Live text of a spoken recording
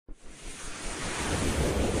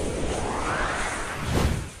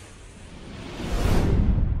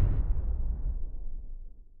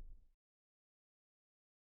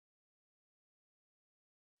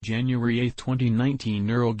January 8, 2019.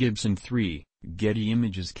 Earl Gibson III, Getty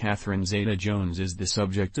Images Catherine Zeta-Jones is the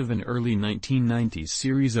subject of an early 1990s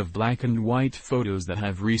series of black and white photos that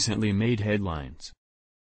have recently made headlines.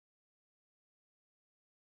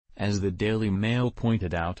 As the Daily Mail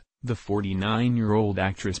pointed out, the 49-year-old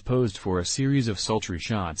actress posed for a series of sultry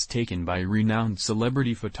shots taken by renowned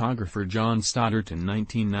celebrity photographer John Stoddart in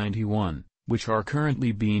 1991, which are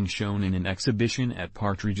currently being shown in an exhibition at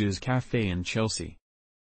Partridge's Cafe in Chelsea.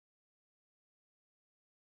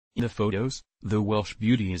 In the photos, the Welsh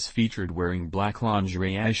beauty is featured wearing black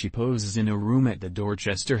lingerie as she poses in a room at the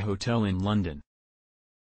Dorchester Hotel in London.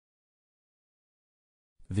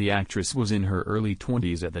 The actress was in her early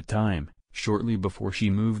 20s at the time, shortly before she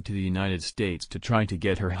moved to the United States to try to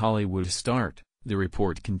get her Hollywood start, the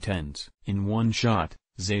report contends. In one shot,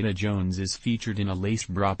 Zeta-Jones is featured in a lace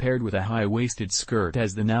bra paired with a high-waisted skirt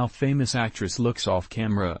as the now famous actress looks off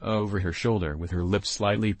camera over her shoulder with her lips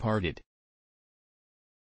slightly parted.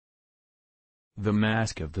 The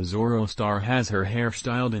mask of the Zorro star has her hair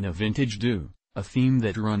styled in a vintage do, a theme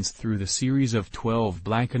that runs through the series of 12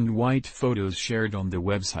 black and white photos shared on the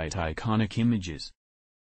website Iconic Images.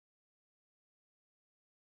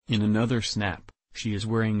 In another snap, she is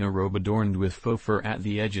wearing a robe adorned with faux fur at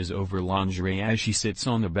the edges over lingerie as she sits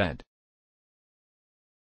on the bed.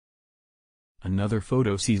 Another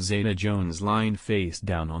photo sees Zeta-Jones lying face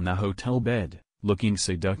down on the hotel bed, looking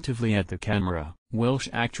seductively at the camera. Welsh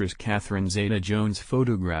actress Catherine Zeta-Jones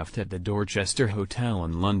photographed at the Dorchester Hotel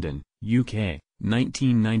in London, UK,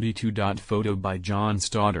 1992. Photo by John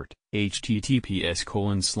Stoddart,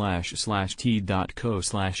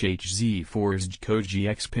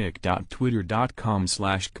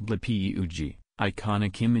 https://t.co/hz4sgcodgxpic.twitter.com/kblpug,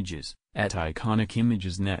 Iconic Images,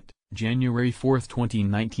 @IconicImagesNet, January 4,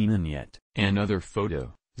 2019. And yet another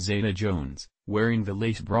photo, Zeta-Jones, wearing the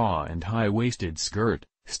lace bra and high-waisted skirt,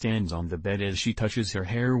 stands on the bed as she touches her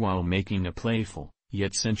hair while making a playful,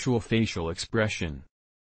 yet sensual facial expression.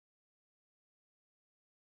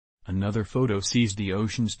 Another photo sees the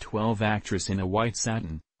Ocean's 12 actress in a white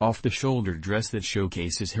satin, off-the-shoulder dress that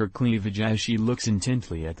showcases her cleavage as she looks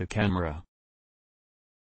intently at the camera.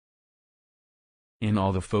 In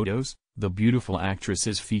all the photos, the beautiful actress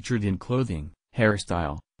is featured in clothing,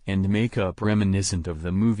 hairstyle, and makeup reminiscent of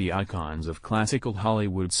the movie icons of classical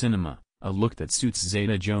Hollywood cinema, a look that suits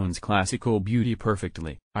Zeta-Jones' classical beauty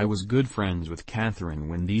perfectly. "I was good friends with Catherine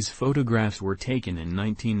when these photographs were taken in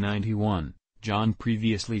 1991, John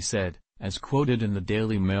previously said, as quoted in the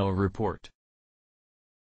Daily Mail report.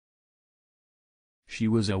 She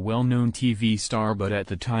was a well-known TV star but at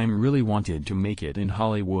the time really wanted to make it in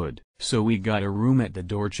Hollywood, so we got a room at the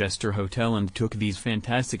Dorchester Hotel and took these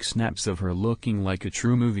fantastic snaps of her looking like a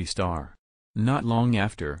true movie star. Not long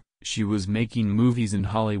after, she was making movies in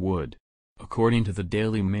Hollywood." According to the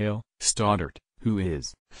Daily Mail, Stoddart, who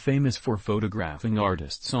is famous for photographing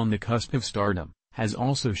artists on the cusp of stardom, has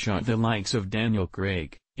also shot the likes of Daniel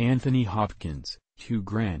Craig, Anthony Hopkins, Hugh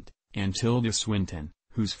Grant, and Tilda Swinton,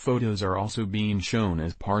 whose photos are also being shown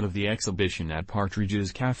as part of the exhibition at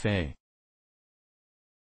Partridge's Cafe.